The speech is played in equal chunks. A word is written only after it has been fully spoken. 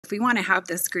if we want to have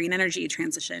this green energy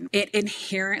transition, it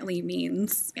inherently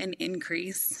means an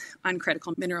increase on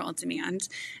critical mineral demand.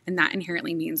 And that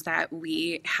inherently means that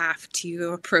we have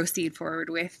to proceed forward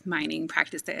with mining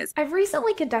practices. I've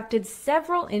recently conducted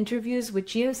several interviews with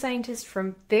geoscientists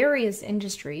from various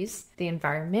industries, the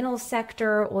environmental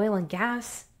sector, oil and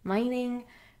gas, mining,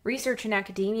 research and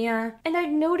academia, and I've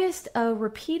noticed a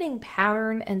repeating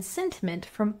pattern and sentiment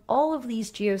from all of these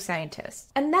geoscientists.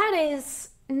 And that is,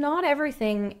 not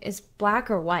everything is black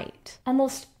or white.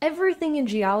 Almost everything in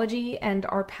geology and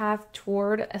our path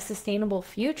toward a sustainable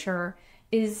future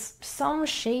is some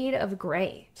shade of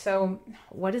gray. So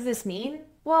what does this mean?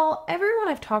 Well, everyone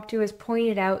I've talked to has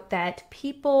pointed out that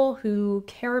people who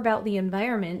care about the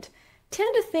environment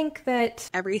tend to think that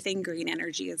everything green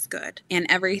energy is good and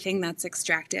everything that's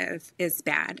extractive is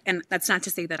bad. And that's not to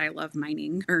say that I love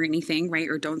mining or anything, right?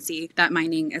 Or don't see that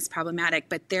mining is problematic,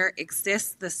 but there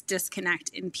exists this disconnect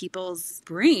in people's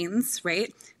brains,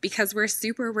 right? Because we're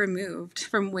super removed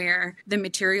from where the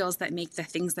materials that make the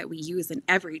things that we use in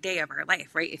every day of our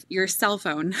life, right? If your cell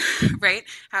phone, right,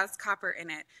 has copper in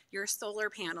it, your solar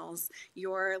panels,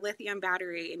 your lithium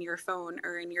battery in your phone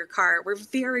or in your car, we're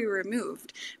very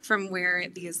removed from where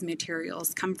these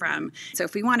materials come from. So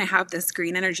if we want to have this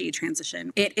green energy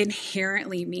transition, it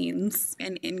inherently means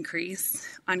an increase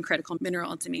on critical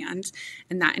mineral demand.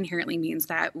 And that inherently means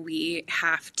that we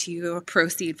have to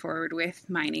proceed forward with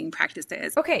mining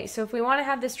practices. Okay, so if we want to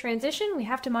have this transition, we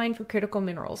have to mine for critical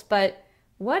minerals. But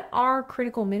what are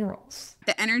critical minerals?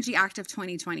 The Energy Act of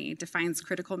 2020 defines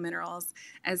critical minerals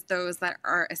as those that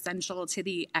are essential to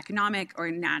the economic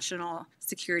or national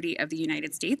security of the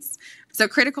United States. So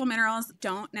critical minerals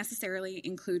don't necessarily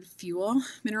include fuel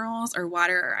minerals or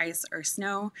water or ice or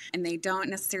snow, and they don't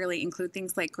necessarily include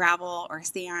things like gravel or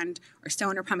sand or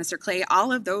stone or pumice or clay.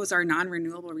 All of those are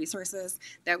non-renewable resources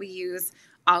that we use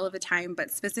all of the time, but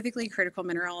specifically critical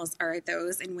minerals are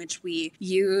those in which we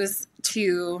use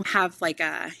to have like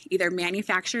either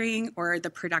manufacturing or the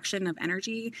production of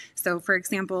energy. So for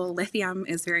example, lithium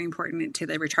is very important to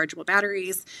the rechargeable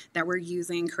batteries that we're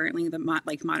using currently, the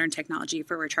modern technology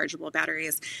for rechargeable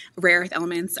batteries. Rare earth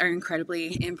elements are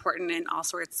incredibly important in all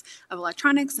sorts of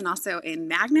electronics and also in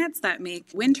magnets that make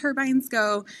wind turbines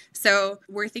go. So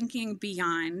we're thinking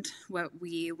beyond what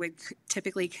we would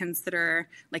typically consider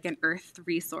like an earth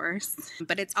resource,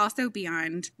 but it's also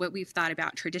beyond what we've thought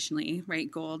about traditionally,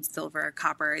 right? Gold, silver,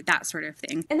 copper, that sort of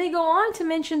thing. And they go on to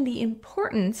mention the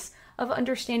importance of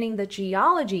understanding the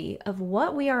geology of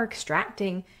what we are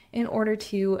extracting in order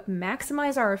to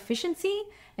maximize our efficiency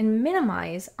and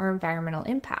minimize our environmental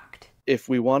impact. If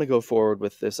we want to go forward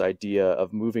with this idea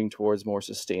of moving towards more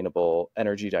sustainable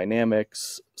energy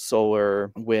dynamics,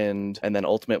 solar, wind, and then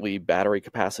ultimately battery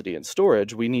capacity and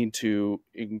storage, we need to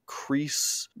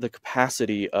increase the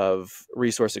capacity of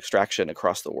resource extraction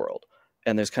across the world.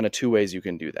 And there's kind of two ways you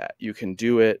can do that. You can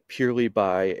do it purely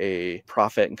by a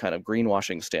profit and kind of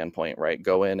greenwashing standpoint, right?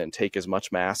 Go in and take as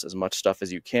much mass, as much stuff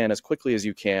as you can, as quickly as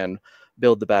you can,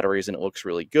 build the batteries and it looks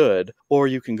really good. Or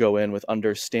you can go in with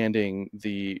understanding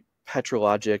the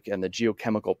petrologic and the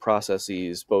geochemical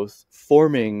processes, both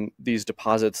forming these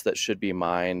deposits that should be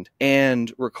mined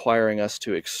and requiring us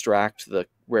to extract the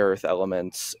rare earth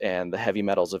elements and the heavy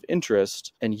metals of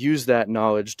interest and use that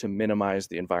knowledge to minimize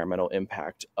the environmental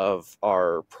impact of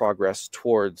our progress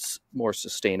towards more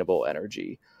sustainable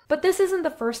energy. But this isn't the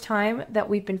first time that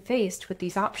we've been faced with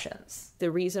these options.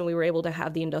 The reason we were able to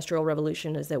have the Industrial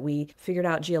Revolution is that we figured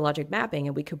out geologic mapping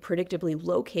and we could predictably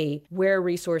locate where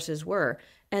resources were.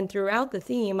 And throughout the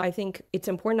theme, I think it's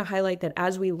important to highlight that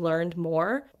as we learned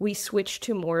more, we switched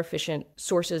to more efficient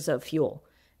sources of fuel.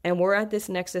 And we're at this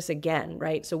nexus again,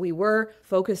 right? So we were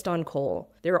focused on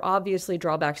coal. There are obviously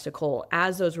drawbacks to coal.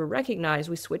 As those were recognized,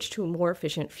 we switched to a more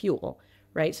efficient fuel,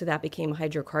 right? So that became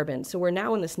hydrocarbons. So we're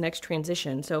now in this next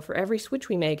transition. So for every switch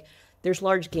we make, there's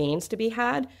large gains to be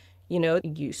had. You know,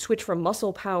 you switch from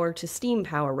muscle power to steam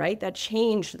power, right? That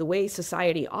changed the way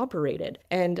society operated.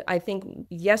 And I think,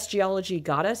 yes, geology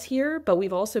got us here, but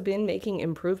we've also been making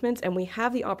improvements, and we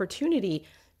have the opportunity,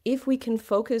 if we can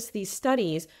focus these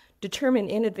studies, determine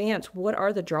in advance what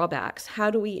are the drawbacks,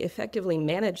 how do we effectively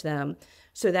manage them,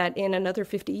 so that in another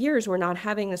 50 years, we're not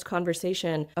having this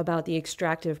conversation about the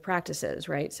extractive practices,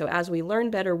 right? So as we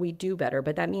learn better, we do better,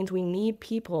 but that means we need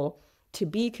people to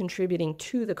be contributing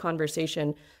to the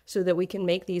conversation so that we can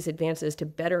make these advances to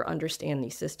better understand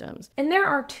these systems. And there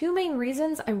are two main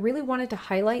reasons I really wanted to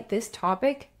highlight this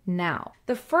topic now.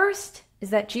 The first is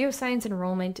that geoscience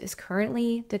enrollment is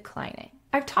currently declining.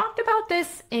 I've talked about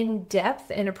this in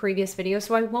depth in a previous video,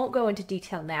 so I won't go into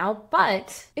detail now,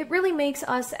 but it really makes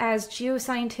us as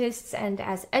geoscientists and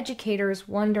as educators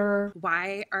wonder,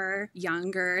 why are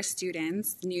younger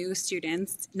students, new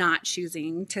students, not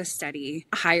choosing to study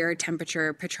higher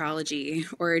temperature petrology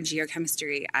or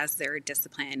geochemistry as their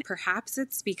discipline? Perhaps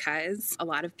it's because a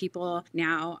lot of people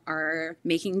now are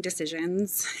making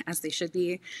decisions, as they should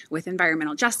be, with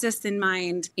environmental justice in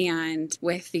mind and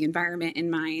with the environment in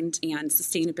mind and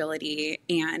sustainability,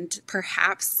 and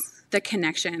perhaps the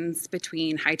connections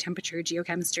between high temperature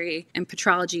geochemistry and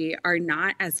petrology are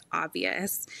not as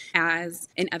obvious as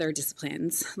in other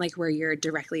disciplines, like where you're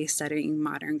directly studying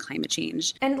modern climate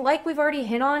change. And like we've already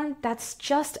hit on, that's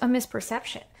just a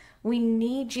misperception. We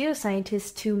need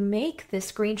geoscientists to make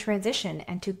this green transition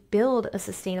and to build a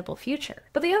sustainable future.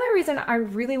 But the other reason I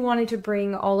really wanted to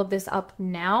bring all of this up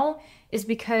now is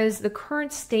because the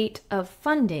current state of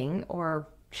funding, or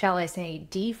shall I say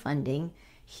defunding,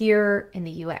 here in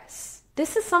the US.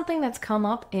 This is something that's come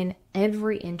up in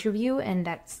every interview and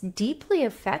that's deeply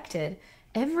affected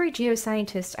every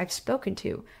geoscientist I've spoken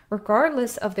to,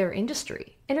 regardless of their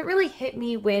industry. And it really hit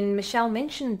me when Michelle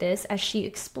mentioned this as she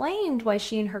explained why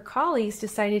she and her colleagues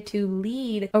decided to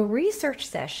lead a research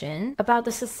session about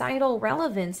the societal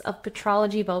relevance of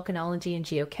petrology, volcanology, and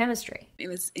geochemistry. It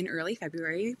was in early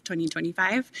February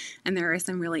 2025, and there are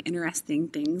some really interesting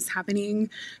things happening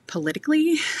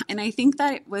politically. And I think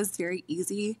that it was very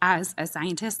easy as a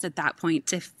scientist at that point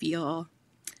to feel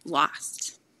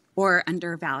lost or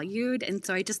undervalued. And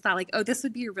so I just thought, like, oh, this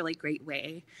would be a really great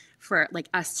way for like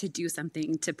us to do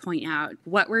something to point out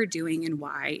what we're doing and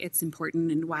why it's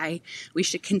important and why we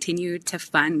should continue to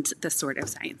fund this sort of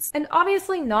science. And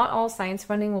obviously not all science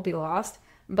funding will be lost,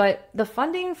 but the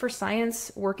funding for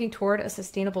science working toward a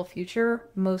sustainable future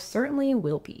most certainly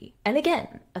will be. And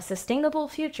again, a sustainable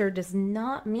future does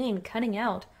not mean cutting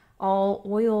out all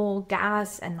oil,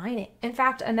 gas, and mining. In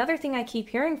fact, another thing I keep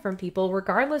hearing from people,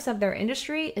 regardless of their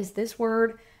industry, is this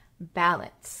word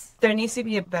balance. There needs to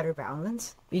be a better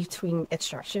balance between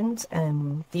extractions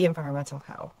and the environmental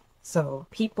health. So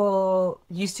people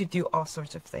used to do all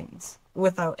sorts of things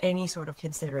without any sort of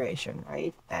consideration,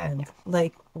 right? And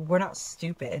like, we're not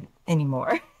stupid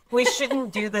anymore. We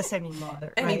shouldn't do this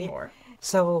anymore, right?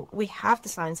 So we have the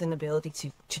science and ability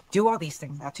to do all these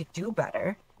things now, to do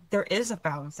better. There is a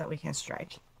balance that we can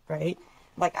strike, right?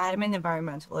 Like, I'm an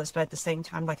environmentalist, but at the same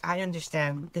time, like, I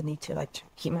understand the need to, like, to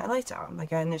keep my lights on.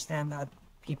 Like, I understand that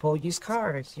people use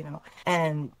cars, you know?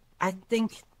 And I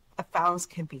think a balance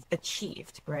can be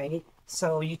achieved, right?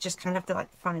 So you just kind of have to,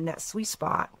 like, find that sweet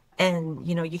spot. And,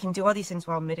 you know, you can do all these things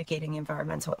while mitigating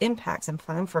environmental impacts and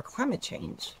plan for climate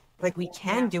change. Like, we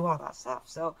can do all that stuff.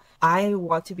 So I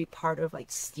want to be part of,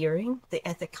 like, steering the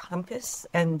ethic compass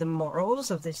and the morals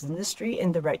of this industry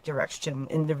in the right direction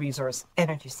in the resource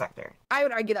energy sector. I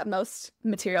would argue that most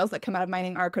materials that come out of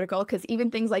mining are critical, because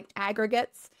even things like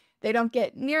aggregates, they don't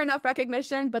get near enough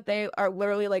recognition, but they are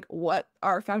literally like what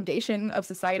our foundation of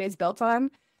society is built on.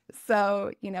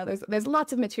 So, you know, there's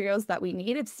lots of materials that we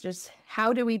need. It's just,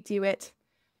 how do we do it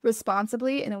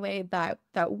responsibly in a way that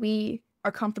we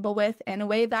are comfortable with, in a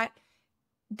way that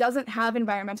doesn't have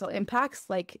environmental impacts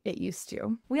like it used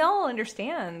to. We all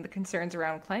understand the concerns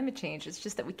around climate change. It's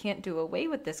just that we can't do away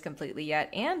with this completely yet,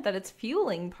 and that it's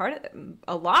fueling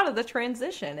a lot of the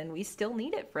transition, and we still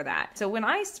need it for that. So when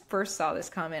I first saw this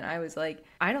comment, I was like,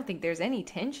 I don't think there's any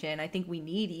tension. I think we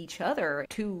need each other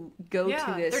to go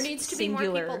to this there needs to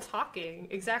singular... be more people talking,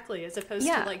 exactly, as opposed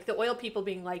to like the oil people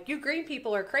being like, you green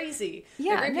people are crazy.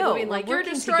 Yeah, the green people being like, you're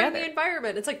destroying the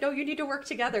environment. It's like, no, you need to work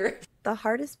together. The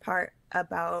hardest part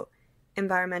about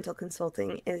environmental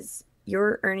consulting is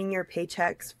you're earning your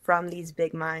paychecks from these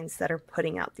big mines that are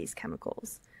putting out these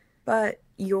chemicals, but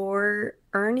you're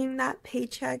earning that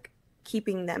paycheck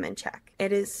keeping them in check.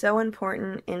 It is so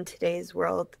important in today's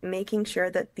world, making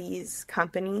sure that these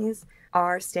companies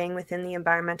are staying within the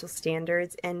environmental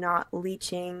standards and not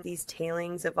leaching these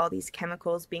tailings of all these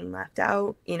chemicals being left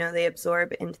out. You know, they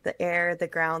absorb into the air, the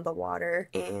ground, the water,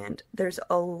 and there's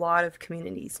a lot of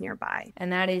communities nearby.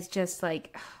 And that is just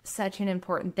like such an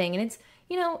important thing. And it's,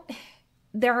 you know,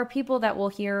 there are people that will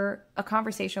hear a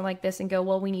conversation like this and go,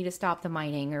 well, we need to stop the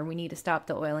mining, or we need to stop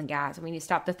the oil and gas, and we need to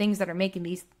stop the things that are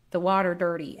making the water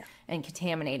dirty and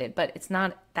contaminated. But it's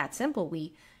not that simple.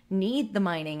 We need the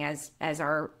mining, as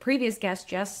our previous guest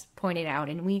just pointed out,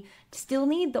 and we still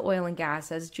need the oil and gas,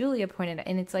 as Julia pointed out.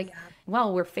 And it's like,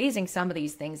 well, we're phasing some of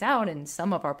these things out and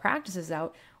some of our practices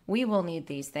out. we will need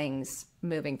these things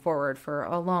moving forward for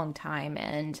a long time.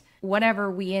 And whatever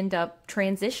we end up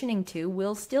transitioning to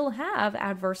will still have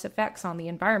adverse effects on the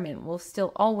environment. We'll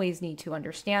still always need to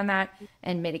understand that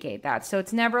and mitigate that. So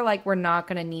it's never like we're not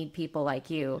going to need people like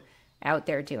you out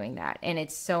there doing that. And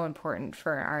it's so important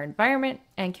for our environment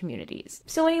and communities.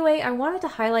 So anyway, I wanted to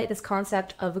highlight this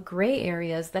concept of gray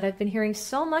areas that I've been hearing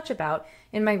so much about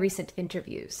in my recent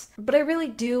interviews. But I really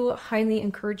do highly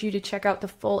encourage you to check out the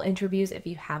full interviews if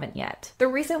you haven't yet. The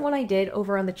recent one I did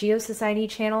over on the Geo Society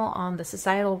channel on the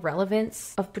societal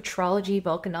relevance of petrology,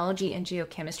 volcanology, and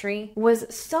geochemistry was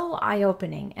so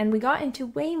eye-opening, and we got into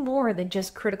way more than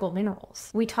just critical minerals.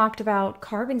 We talked about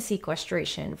carbon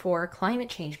sequestration for climate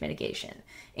change mitigation,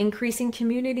 increasing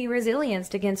community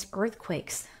resilience against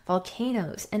earthquakes,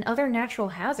 volcanoes, and other natural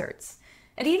hazards,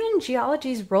 and even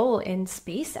geology's role in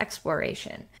space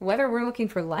exploration, whether we're looking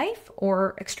for life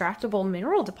or extractable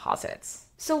mineral deposits.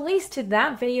 So links to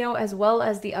that video, as well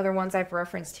as the other ones I've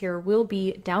referenced here, will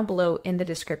be down below in the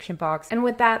description box. And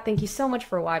with that, thank you so much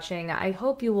for watching. I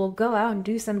hope you will go out and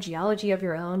do some geology of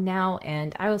your own now,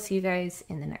 and I will see you guys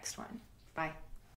in the next one.